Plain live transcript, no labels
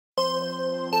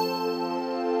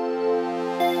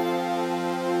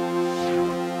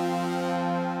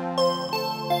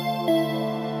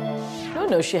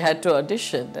no, she had to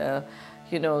audition.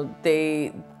 You know,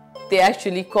 they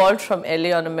actually called from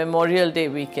LA on a Memorial Day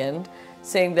weekend,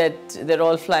 saying that they're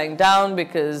all flying down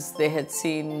because they had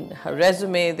seen her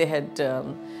resume.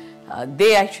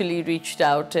 They actually reached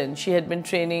out, and she had been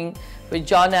training with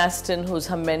John Astin, who's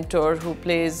her mentor, who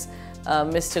plays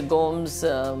Mr. Gomes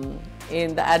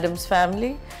in The Addams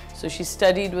Family. So she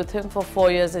studied with him for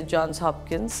 4 years at Johns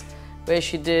Hopkins, where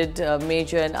she did a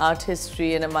major in art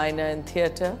history and a minor in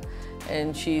theatre.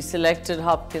 And she selected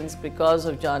Hopkins because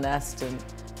of John Astin,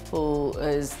 who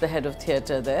is the head of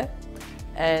theatre there.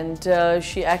 And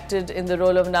she acted in the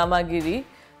role of Namagiri,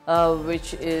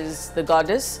 which is the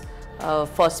goddess,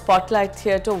 for Spotlight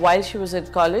Theatre while she was in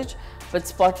college. But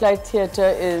Spotlight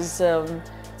Theatre is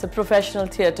it's a professional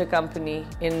theatre company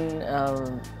in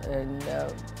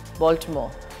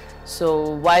Baltimore.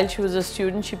 So while she was a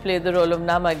student, she played the role of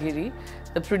Namagiri.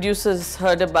 The producers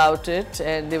heard about it,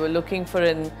 and they were looking for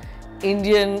an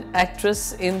Indian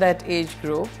actress in that age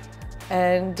group.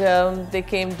 And they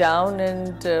came down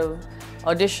and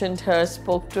auditioned her,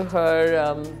 spoke to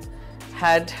her,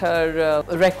 had her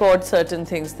record certain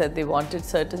things that they wanted,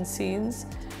 certain scenes,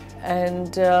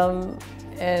 and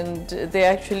they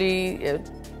actually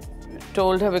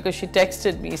told her, because she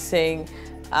texted me saying,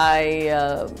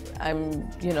 I'm,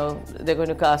 you know, they're going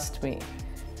to cast me.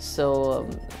 So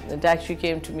it actually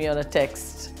came to me on a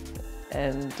text,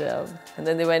 and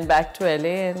then they went back to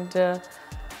LA,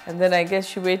 and then I guess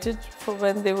she waited for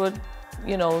when they would,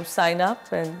 you know, sign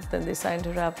up, and then they signed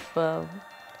her up for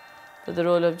the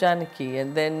role of Janaki.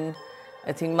 And then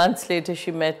I think months later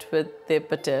she met with Dev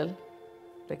Patel,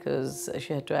 because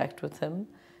she had to act with him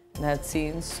and had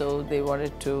scenes, so they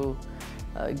wanted to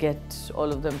get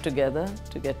all of them together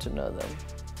to get to know them.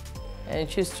 And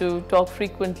she used to talk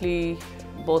frequently,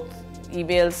 both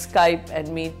email, Skype, and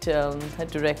meet her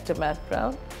director Matt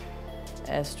Brown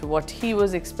as to what he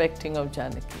was expecting of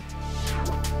Janaki.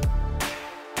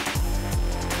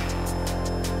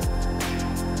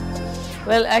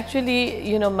 Well, actually,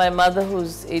 you know, my mother,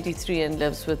 who's 83 and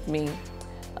lives with me,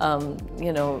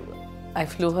 you know, I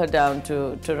flew her down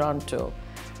to Toronto.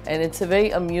 And it's a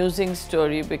very amusing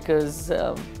story because,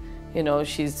 you know,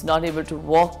 she's not able to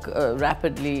walk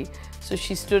rapidly. So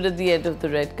she stood at the end of the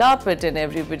red carpet, and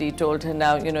everybody told her,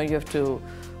 now, you know, you have to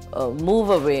move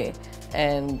away.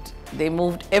 And they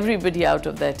moved everybody out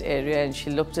of that area, and she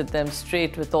looked at them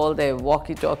straight with all their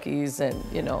walkie-talkies, and,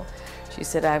 you know, she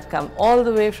said, I've come all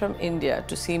the way from India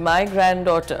to see my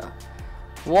granddaughter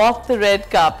walk the red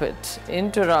carpet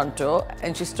in Toronto.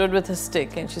 And she stood with a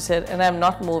stick, and she said, and I'm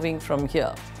not moving from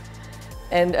here.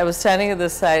 And I was standing at the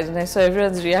side, and I saw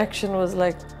everyone's reaction was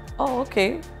like, oh,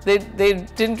 okay. They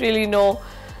didn't really know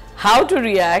how to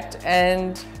react,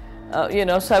 and you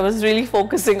know, so I was really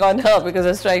focusing on her because I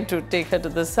was trying to take her to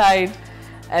the side.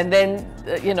 And then,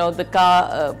 you know, the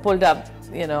car pulled up,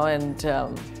 you know,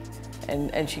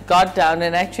 and she got down.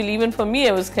 And actually, even for me,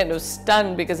 I was kind of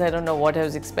stunned because I don't know what I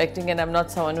was expecting, and I'm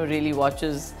not someone who really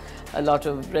watches a lot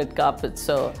of red carpets.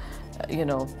 So, you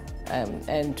know,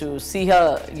 and to see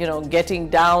her, you know, getting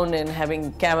down and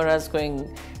having cameras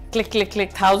going click, click,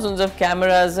 click, thousands of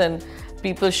cameras, and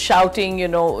people shouting, you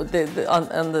know,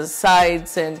 on the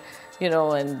sides, and, you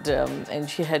know, and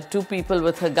she had two people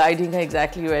with her guiding her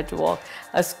exactly where to walk.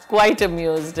 I was quite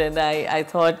amused, and I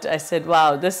thought, I said,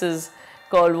 wow, this is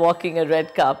called walking a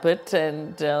red carpet.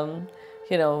 And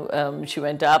you know, she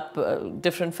went up,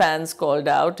 different fans called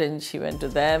out, and she went to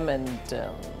them and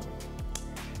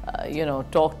you know,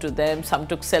 talked to them. Some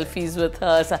took selfies with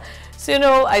her. So, you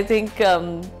know, I think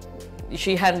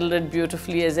she handled it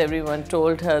beautifully, as everyone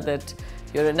told her that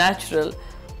you're a natural.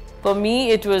 For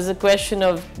me, it was a question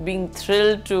of being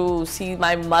thrilled to see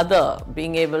my mother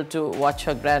being able to watch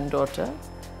her granddaughter,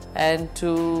 and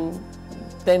to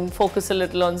then focus a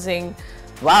little on saying,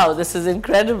 wow, this is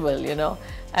incredible, you know.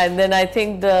 And then I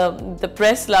think the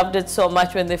press loved it so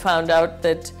much when they found out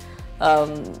that,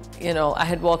 you know, I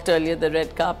had walked earlier the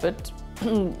red carpet,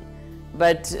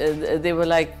 but they were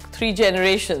like 3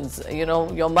 generations, you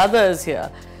know, your mother is here.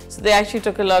 So they actually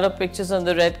took a lot of pictures on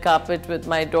the red carpet with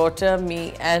my daughter,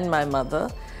 me, and my mother.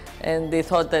 And they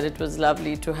thought that it was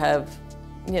lovely to have,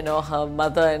 you know, her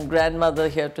mother and grandmother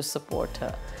here to support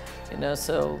her, you know.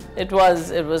 So it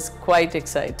was quite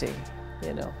exciting,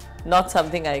 you know, not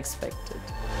something I expected.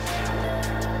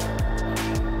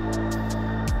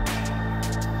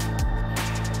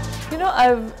 You know,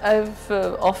 I've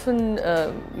often,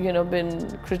 you know,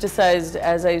 been criticized,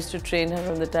 as I used to train her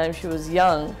from the time she was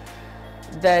young,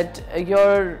 that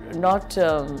you're not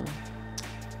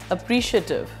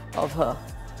appreciative of her.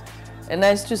 And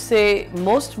I used to say,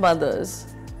 most mothers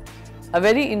are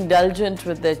very indulgent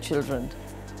with their children.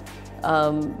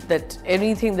 that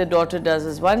anything the daughter does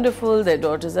is wonderful, their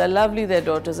daughters are lovely, their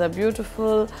daughters are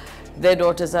beautiful, their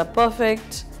daughters are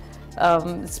perfect.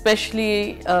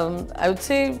 Especially, I would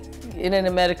say, in an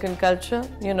American culture,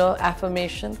 you know,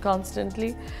 affirmation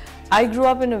constantly. I grew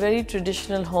up in a very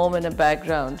traditional home and a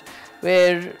background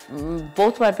where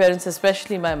both my parents,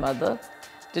 especially my mother,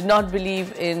 did not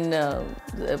believe in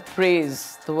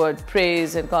praise, the word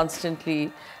praise, and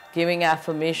constantly giving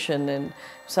affirmation. And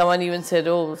someone even said,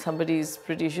 oh, somebody's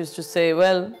pretty, she used to say,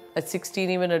 well, at 16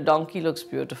 even a donkey looks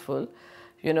beautiful.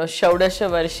 You know, Shaudasha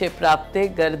Varshe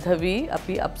Prapte Gardhavi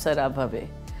Api Apsara Bhave.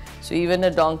 So even a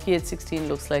donkey at 16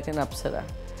 looks like an Apsara.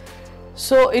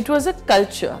 So it was a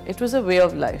culture, it was a way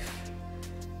of life.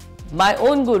 My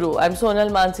own guru, I'm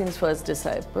Sonal Mansingh's first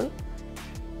disciple.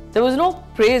 There was no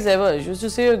praise ever. She used to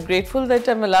say, you're grateful that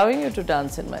I'm allowing you to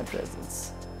dance in my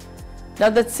presence. Now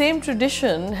that same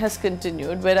tradition has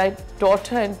continued where I taught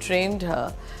her and trained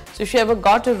her. So if she ever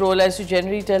got a role, I used to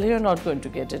generally tell her, you're not going to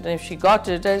get it. And if she got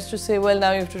it, I used to say, well,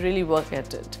 now you have to really work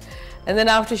at it. And then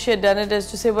after she had done it, I used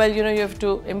to say, well, you know, you have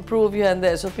to improve here and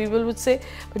there. So people would say,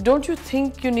 but don't you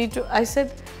think you need to? I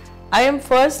said, I am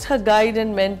first her guide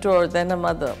and mentor, then a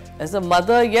mother. As a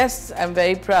mother, yes, I'm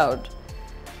very proud.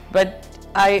 But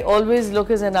I always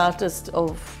look as an artist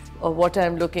of what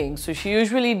I'm looking. So she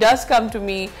usually does come to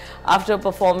me after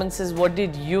performances, what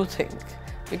did you think?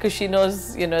 Because she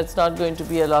knows, you know, it's not going to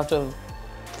be a lot of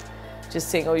just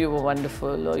saying, oh, you were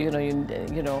wonderful, or, you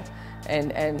know,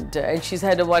 and she's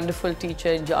had a wonderful teacher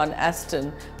in John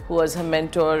Aston, who was her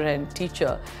mentor and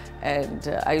teacher.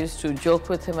 And I used to joke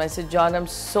with him. I said, John, I'm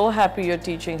so happy you're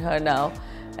teaching her now,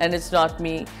 and it's not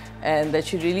me, and that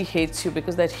she really hates you,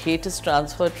 because that hate is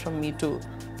transferred from me to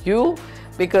you,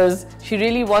 because she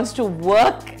really wants to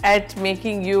work at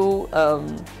making you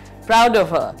proud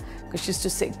of her. Because she used to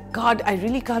say, God, I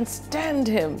really can't stand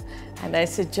him. And I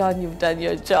said, John, you've done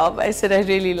your job. I said, I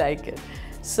really like it.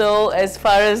 So as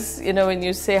far as, you know, when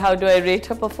you say, how do I rate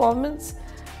her performance?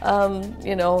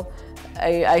 You know,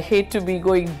 I hate to be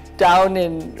going down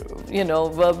and, you know,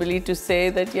 verbally to say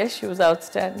that, yes, she was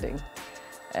outstanding.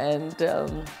 And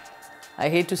I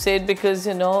hate to say it because,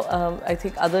 you know, I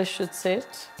think others should say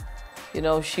it. You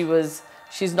know,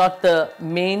 she's not the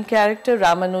main character.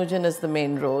 Ramanujan is the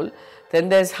main role. Then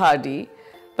there's Hardy.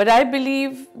 But I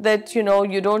believe that, you know,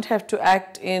 you don't have to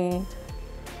act in,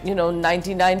 you know,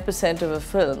 99% of a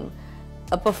film.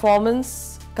 A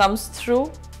performance comes through.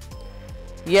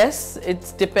 Yes,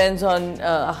 it depends on,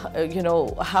 you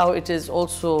know, how it is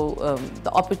also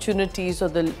the opportunities or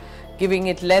the giving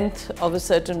it length of a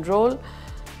certain role.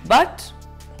 But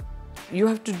you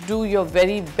have to do your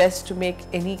very best to make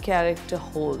any character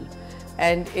whole.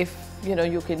 And if, you know,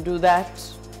 you can do that,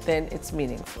 then it's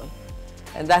meaningful.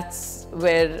 And that's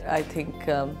where I think,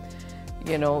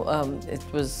 you know, it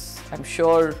was, I'm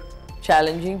sure,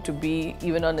 challenging to be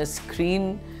even on a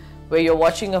screen where you're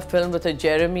watching a film with a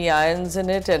Jeremy Irons in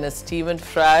it and a Stephen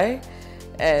Fry.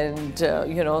 And,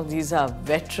 you know, these are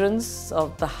veterans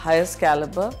of the highest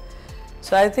caliber.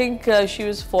 So I think she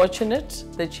was fortunate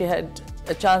that she had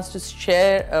a chance to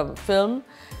share a film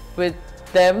with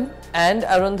them and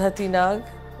Arundhati Nag,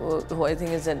 who I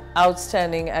think is an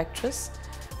outstanding actress.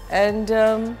 And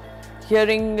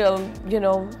hearing, you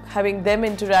know, having them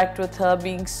interact with her,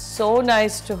 being so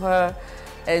nice to her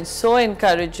and so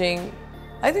encouraging,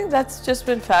 I think that's just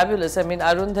been fabulous. I mean,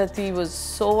 Arundhati was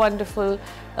so wonderful,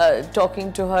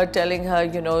 talking to her, telling her,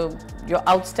 you know, you're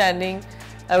outstanding.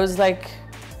 I was like,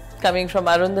 coming from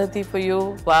Arundhati for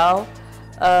you, wow.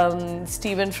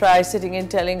 Stephen Fry sitting and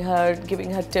telling her,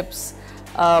 giving her tips,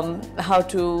 how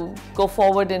to go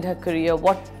forward in her career,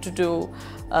 what to do.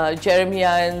 Jeremy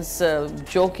Irons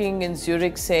joking in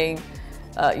Zurich saying,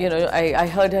 you know, I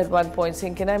heard her at one point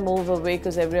saying, can I move away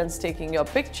because everyone's taking your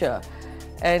picture?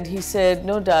 And he said,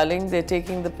 no, darling, they're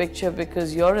taking the picture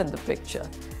because you're in the picture.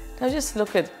 Now just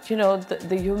look at, you know,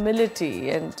 the humility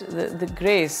and the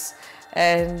grace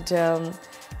and,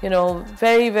 you know,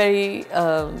 very, very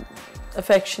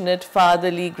affectionate,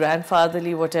 fatherly,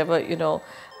 grandfatherly, whatever, you know,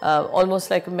 almost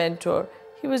like a mentor.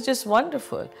 He was just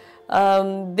wonderful.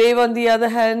 Dev, on the other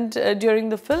hand, during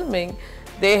the filming,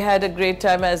 they had a great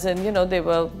time, as in, you know, they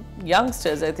were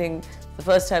youngsters. I think the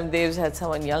first time Dev's had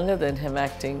someone younger than him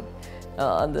acting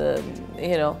on the,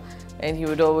 you know, and he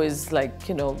would always, like,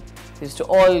 you know, they used to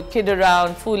all kid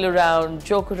around, fool around,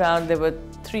 joke around. There were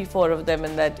 3, 4 of them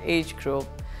in that age group,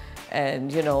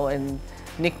 and, you know, and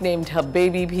nicknamed her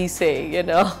Baby Bhise, you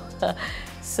know.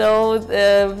 So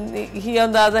he,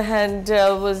 on the other hand,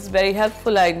 was very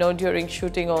helpful. I know during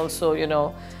shooting also, you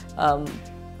know,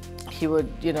 he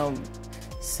would, you know,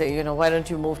 say, you know, why don't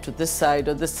you move to this side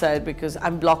or this side because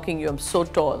I'm blocking you, I'm so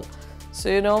tall. So,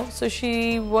 you know, so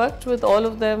she worked with all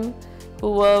of them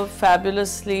who were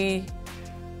fabulously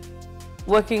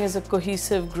working as a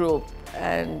cohesive group,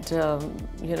 and,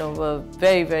 you know, were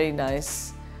very, very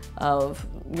nice,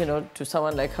 you know, to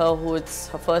someone like her who it's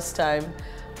her first time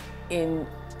in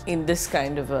this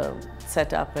kind of a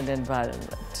setup and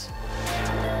environment.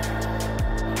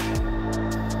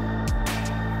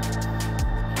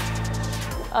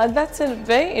 That's a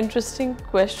very interesting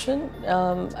question.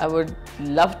 I would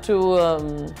love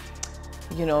to,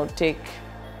 you know, take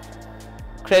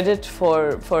credit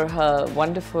for her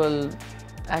wonderful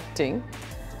acting,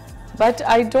 but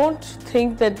I don't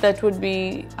think that that would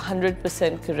be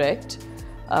 100% correct.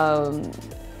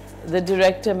 The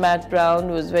director, Matt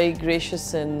Brown, was very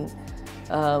gracious in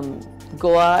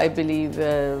Goa, I believe,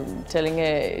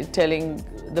 telling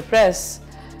the press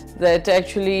that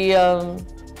actually,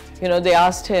 you know, they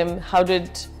asked him how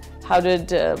did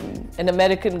an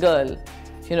American girl,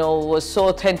 you know, was so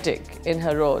authentic in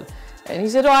her role, and he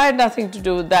said, "Oh, I had nothing to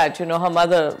do with that. You know, her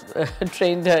mother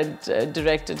trained her and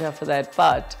directed her for that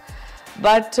part."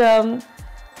 But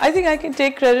I think I can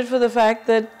take credit for the fact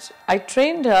that I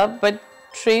trained her, but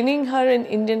training her in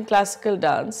Indian classical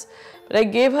dance, but I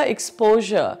gave her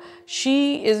exposure.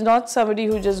 She is not somebody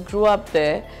who just grew up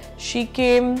there. She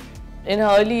came in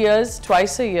her early years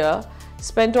twice a year,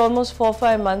 spent almost 4 or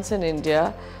 5 months in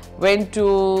India, went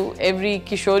to every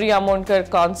Kishori Amonkar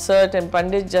concert and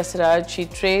Pandit Jasraj. She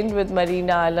trained with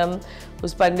Marina Alam,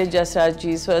 who's Pandit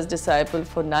Jasrajji's first disciple,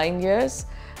 for 9 years.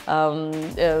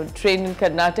 Trained in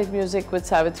Carnatic music with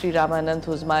Savitri Ramanand,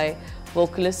 who's my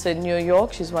vocalist in New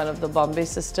York. She's one of the Bombay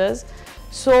sisters.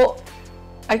 So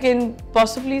I can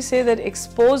possibly say that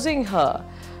exposing her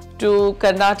to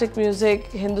Carnatic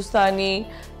music, Hindustani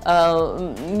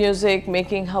music,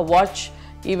 making her watch,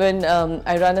 even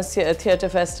I run a theatre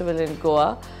festival in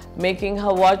Goa, making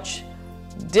her watch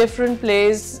different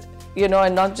plays, you know,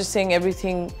 and not just saying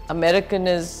everything American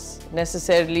is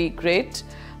necessarily great,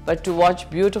 but to watch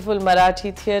beautiful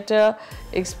Marathi theatre,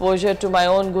 exposure to my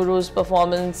own guru's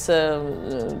performance,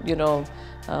 you know,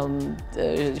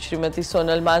 Srimati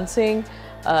Sonal Mansingh,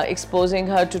 exposing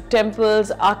her to temples,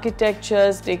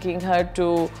 architectures, taking her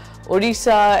to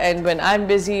Odisha, and when I'm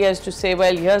busy, as to say,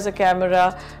 well, here's a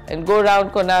camera and go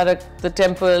around Konarak, the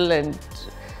temple, and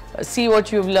see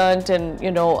what you've learnt, and,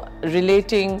 you know,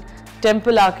 relating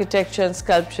temple architecture and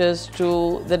sculptures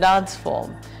to the dance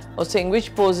form, or saying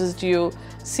which poses do you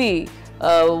see,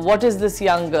 what is this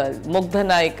young girl, Mugdha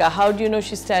Naika, how do you know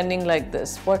she's standing like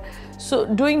this? What? So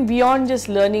doing beyond just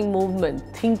learning movement,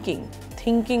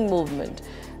 thinking movement,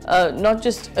 not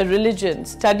just a religion,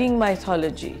 studying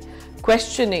mythology,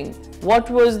 questioning what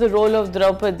was the role of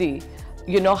Draupadi,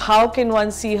 you know, how can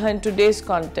one see her in today's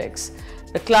context.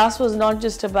 The class was not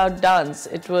just about dance,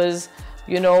 it was,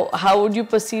 you know, how would you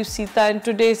perceive Sita in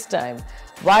today's time?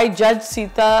 Why judge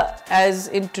Sita as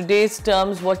in today's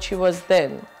terms what she was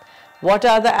then? What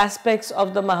are the aspects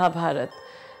of the Mahabharata?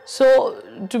 So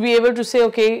to be able to say,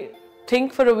 okay,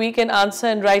 think for a week and answer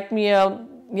and write me a,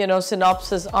 you know,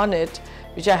 synopsis on it,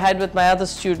 which I had with my other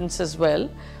students as well,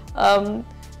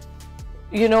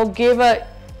 you know, gave a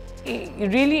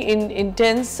really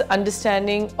intense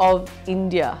understanding of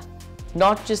India,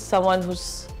 not just someone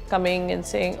who's coming and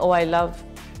saying, oh, I love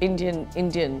Indian,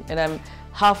 and I'm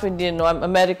half Indian, or I'm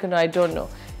American, or I don't know.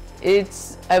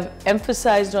 I've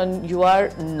emphasized on, you are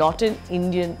not an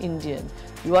Indian,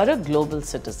 you are a global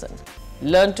citizen.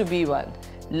 Learn to be one.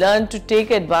 Learn to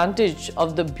take advantage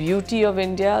of the beauty of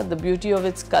India, the beauty of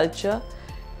its culture,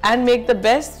 and make the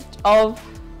best of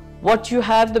what you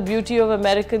have, the beauty of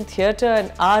American theatre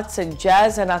and arts and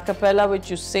jazz and a cappella, which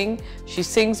you sing. She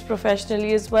sings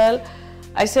professionally as well.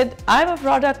 I said, I'm a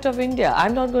product of India.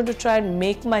 I'm not going to try and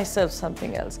make myself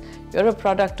something else. You're a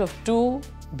product of two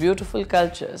beautiful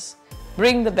cultures.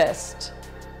 Bring the best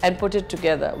and put it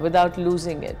together without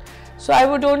losing it. So I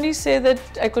would only say that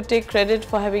I could take credit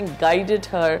for having guided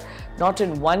her, not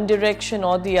in one direction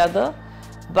or the other,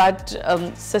 but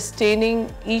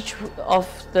sustaining each of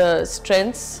the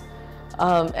strengths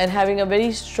and having a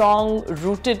very strong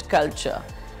rooted culture,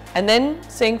 and then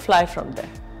saying fly from there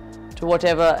to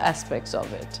whatever aspects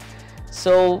of it.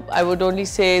 So I would only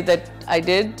say that I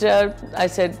did, I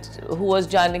said, who was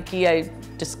Janaki? I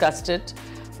discussed it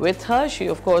with her. She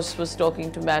of course was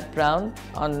talking to Matt Brown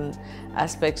on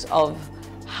aspects of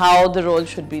how the role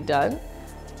should be done.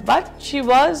 But she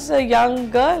was a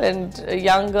young girl, and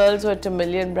young girls were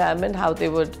Tamilian Brahmin, how they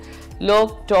would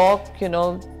look, talk, you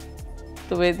know,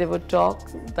 the way they would talk,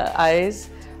 the eyes,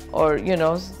 or, you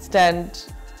know,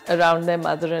 stand around their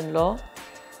mother-in-law,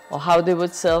 or how they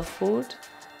would serve food,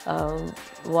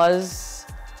 was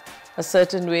a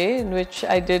certain way in which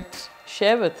I did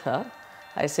share with her.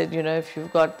 I said, you know, if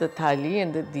you've got the thali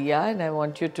and the diya, and I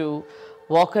want you to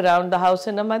walk around the house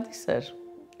in a madisar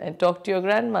and talk to your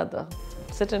grandmother.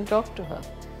 Sit and talk to her.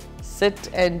 Sit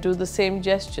and do the same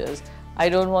gestures. I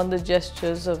don't want the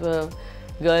gestures of a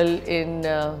girl in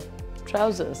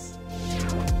trousers.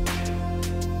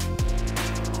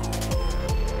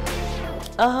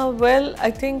 Well,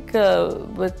 I think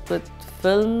with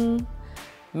film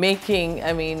making,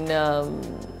 I mean,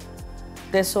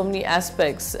 there's so many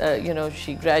aspects. You know,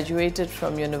 she graduated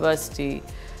from university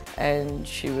and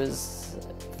she was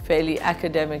fairly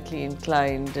academically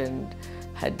inclined and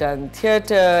had done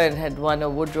theatre and had won a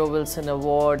Woodrow Wilson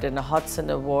Award and a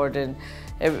Hodgson Award, and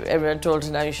everyone told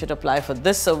her, now you should apply for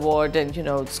this award and, you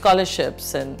know,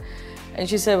 scholarships. And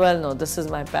she said, well, no, this is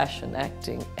my passion,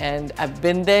 acting. And I've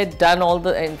been there, done all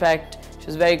the, in fact, she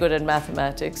was very good at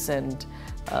mathematics, and,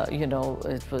 you know,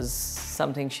 it was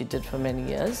something she did for many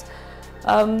years.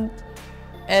 And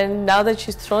now that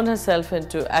she's thrown herself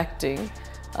into acting,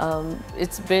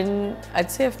 it's been, I'd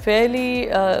say, a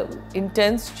fairly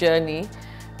intense journey.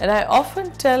 And I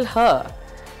often tell her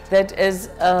that as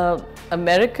an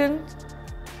American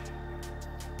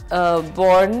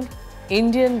born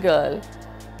Indian girl,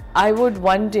 I would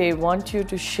one day want you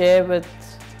to share with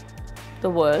the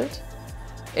world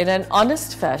in an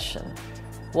honest fashion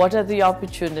what are the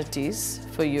opportunities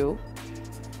for you,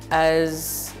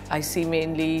 as I see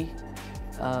mainly,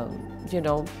 you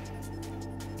know,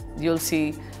 you'll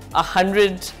see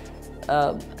 100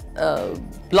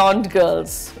 blonde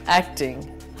girls acting.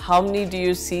 How many do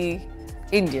you see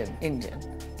Indian?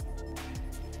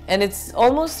 And it's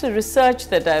almost a research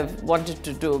that I've wanted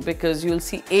to do, because you'll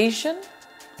see Asian,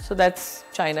 so that's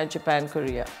China, Japan,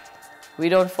 Korea. We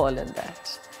don't fall in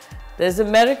that. There's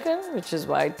American, which is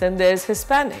white, then there's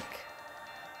Hispanic.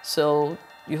 So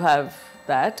you have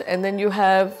that, and then you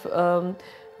have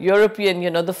European, you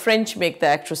know, the French make the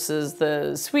actresses,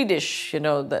 the Swedish, you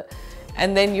know,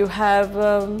 and then you have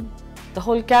the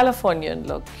whole Californian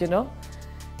look, you know.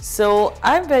 So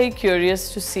I'm very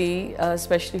curious to see,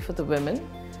 especially for the women,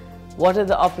 what are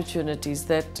the opportunities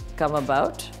that come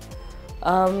about.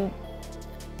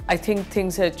 I think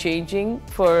things are changing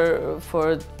for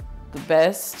the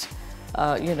best.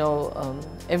 You know,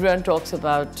 everyone talks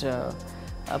about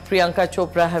Priyanka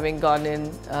Chopra having gone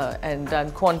in and done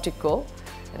Quantico,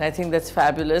 and I think that's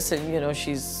fabulous, and, you know,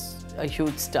 she's a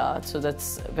huge star, so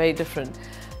that's very different.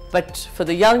 But for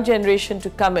the young generation to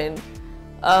come in,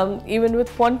 even with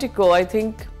Quantico, I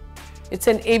think it's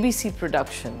an ABC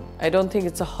production. I don't think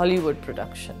it's a Hollywood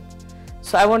production.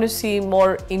 So I want to see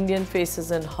more Indian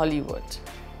faces in Hollywood.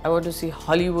 I want to see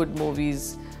Hollywood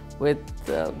movies with,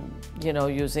 you know,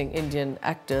 using Indian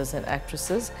actors and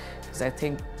actresses, because I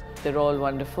think they're all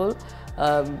wonderful.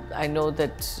 I know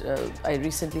that I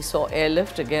recently saw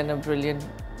Airlift, again a brilliant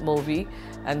movie,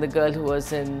 and the girl who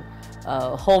was in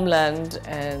Homeland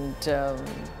and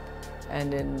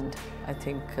in, I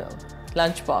think,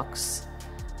 Lunchbox,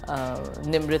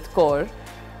 Nimrit Kaur,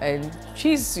 and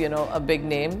she's, you know, a big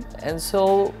name. And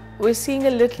so we're seeing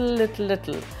a little.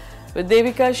 With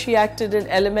Devika, she acted in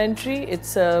Elementary.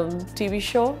 It's a TV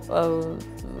show.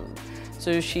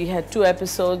 So she had 2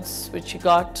 episodes which she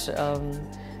got.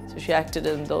 So she acted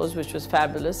in those, which was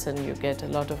fabulous, and you get a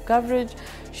lot of coverage.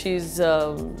 She was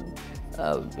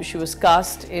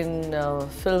cast in a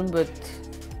film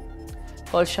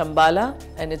called Shambhala,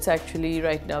 and it's actually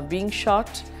right now being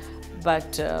shot.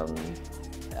 But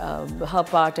her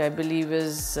part, I believe,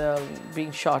 is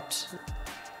being shot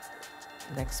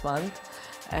next month.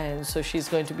 And so she's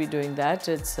going to be doing that.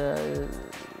 It's a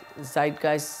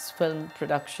Zeitgeist film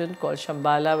production called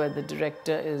Shambhala, where the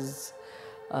director is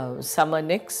Summer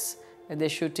Nix, and they're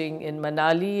shooting in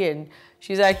McNally, and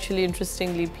she's actually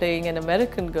interestingly playing an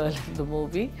American girl in the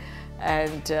movie.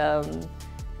 And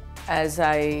as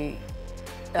I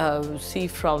see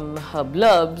from her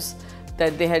blurbs,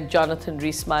 that they had Jonathan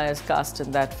Rhys-Meyers cast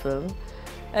in that film.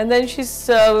 And then she's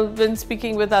been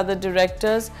speaking with other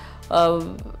directors,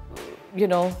 you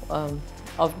know,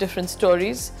 of different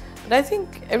stories. But I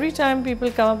think every time people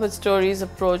come up with stories,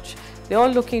 approach, they're all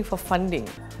looking for funding.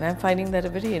 And I'm finding that a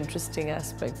very interesting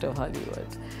aspect of Hollywood.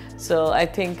 So I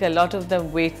think a lot of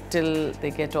them wait till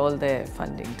they get all their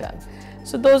funding done.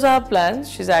 So those are her plans.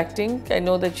 She's acting. I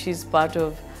know that she's part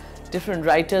of different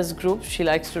writers' groups. She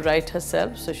likes to write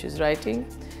herself, so she's writing.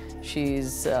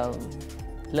 She's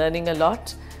learning a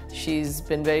lot. She's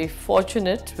been very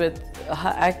fortunate with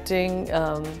her acting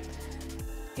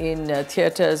in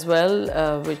theatre as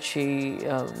well, which she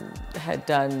had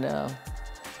done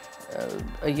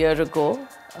a year ago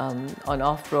on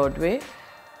Off-Broadway.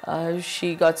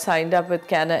 She got signed up with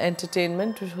Canna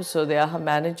Entertainment, so they are her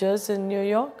managers in New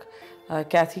York,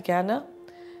 Kathy Canna.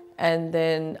 And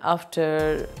then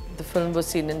after the film was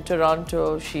seen in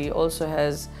Toronto, she also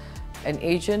has an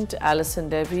agent, Alison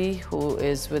Devi, who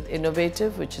is with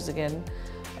Innovative, which is again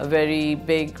a very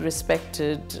big,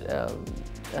 respected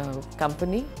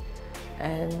company.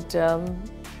 And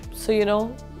so, you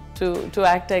know, to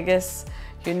act, I guess,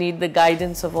 you need the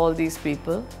guidance of all these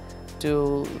people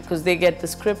because they get the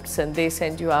scripts and they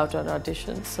send you out on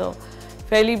auditions. So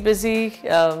fairly busy,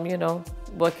 you know,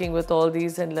 working with all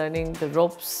these and learning the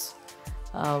ropes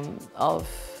of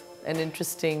an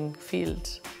interesting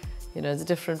field. You know, it's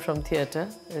different from theatre.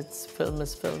 It's film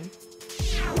is film.